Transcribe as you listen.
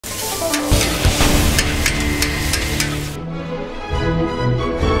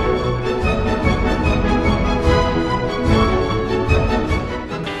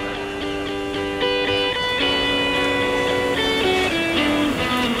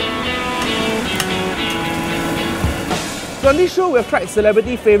So on this show, we've tried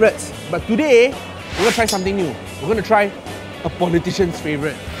celebrity favourites, but today, we're going to try something new. We're going to try a politician's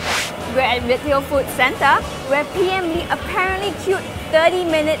favourite. We're at Redhill Food Centre, where PM Lee apparently queued 30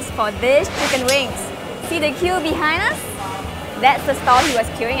 minutes for these chicken wings. See the queue behind us? That's the stall he was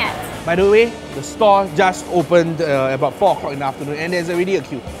queuing at. By the way, the store just opened about 4 o'clock in the afternoon and there's already a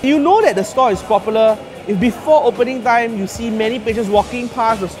queue. You know that the store is popular if before opening time you see many patrons walking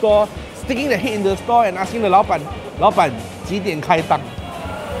past the store, sticking their head in the store and asking the 老板, 老板, 几点开档?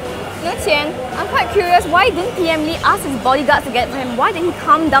 Hsien, I'm quite curious, why didn't PM Lee ask his bodyguards to get for him? Why did he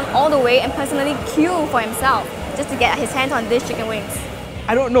come down all the way and personally queue for himself just to get his hands on these chicken wings?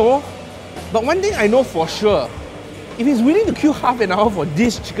 I don't know, but one thing I know for sure, if he's willing to queue half an hour for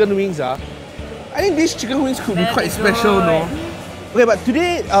these chicken wings, I think these chicken wings could be quite special, no? Okay, but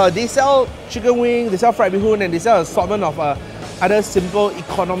today they sell chicken wings, they sell fried bihun, and they sell an assortment of other simple,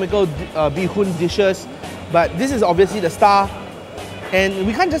 economical bihun dishes. But this is obviously the star. And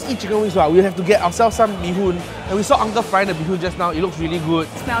we can't just eat chicken wings, we have to get ourselves some bihun. And we saw Uncle frying the bihun just now, it looks really good.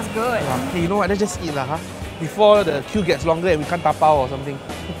 It smells good. Hey, you know what, let's just eat before the queue gets longer and we can't tapao or something.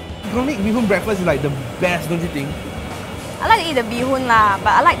 Economic bihun breakfast is like the best, don't you think? I like to eat the bihun lah,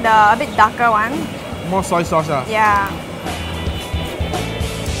 but I like the a bit darker one. More soy sauce Yeah.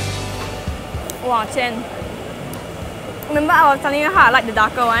 Wow, Hsien. Remember I was telling you how I like the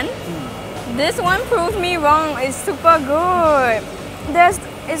darker one? This one proved me wrong. It's super good.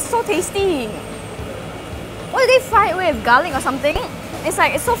 It's so tasty. What did they fry it with? Garlic or something?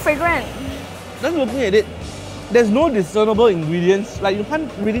 It's so fragrant. Just looking at it, there's no discernible ingredients. Like you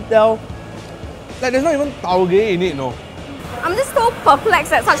can't really tell. Like there's not even taoge in it, no. I'm just so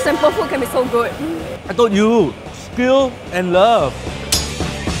perplexed that such simple food can be so good. I told you, skill and love.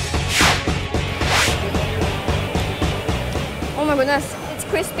 Oh my goodness, it's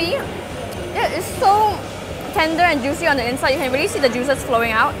crispy. It is so tender and juicy on the inside. You can really see the juices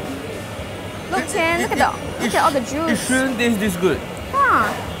flowing out. Look, Hsien, look at all the juice. It shouldn't taste this good.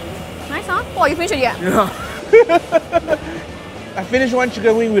 Huh. Nice, huh? Oh, you finished it yet? Yeah. I finished one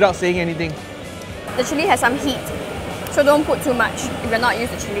chicken wing without saying anything. The chili has some heat, so don't put too much if you're not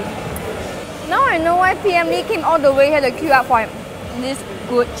used to chili. Now I know why PM Lee came all the way here to queue up for these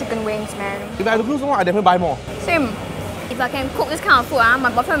good chicken wings, man. If I had to cook someone, I'd definitely buy more. Same. If I can cook this kind of food, my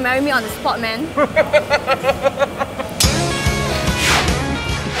boyfriend will marry me on the spot, man.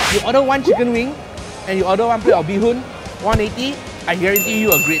 You order one chicken wing and you order one plate of bihun, 180, I guarantee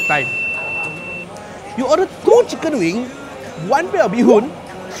you a great time. You order 2 chicken wings, 1 plate of bihun,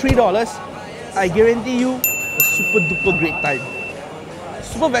 $3, I guarantee you a super duper great time.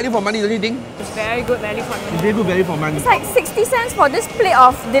 Super value for money, don't you think? It's very good value for money. It's very good value for money. It's like 60 cents for this plate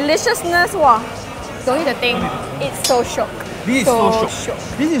of deliciousness. Wow. Don't need to think. It's SoShiok. This is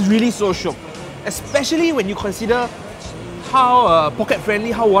SoShiok. This is really SoShiok. Especially when you consider how pocket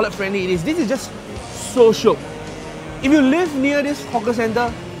friendly, how wallet friendly it is. This is just SoShiok. If you live near this hawker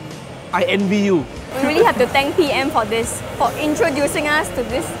centre, I envy you. We really have to thank PM for this, for introducing us to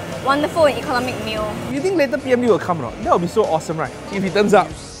this wonderful and economic meal. You think later PM Lee will come, right? That would be so awesome, right? If he turns up.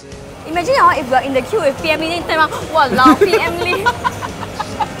 Imagine if we're in the queue with PM Lee, then turn around, walao, PM Lee.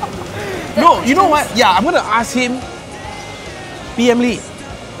 No, you know what? Yeah, I'm gonna ask him, PM Lee,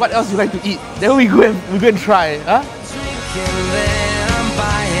 what else you like to eat? Then we go and try, huh?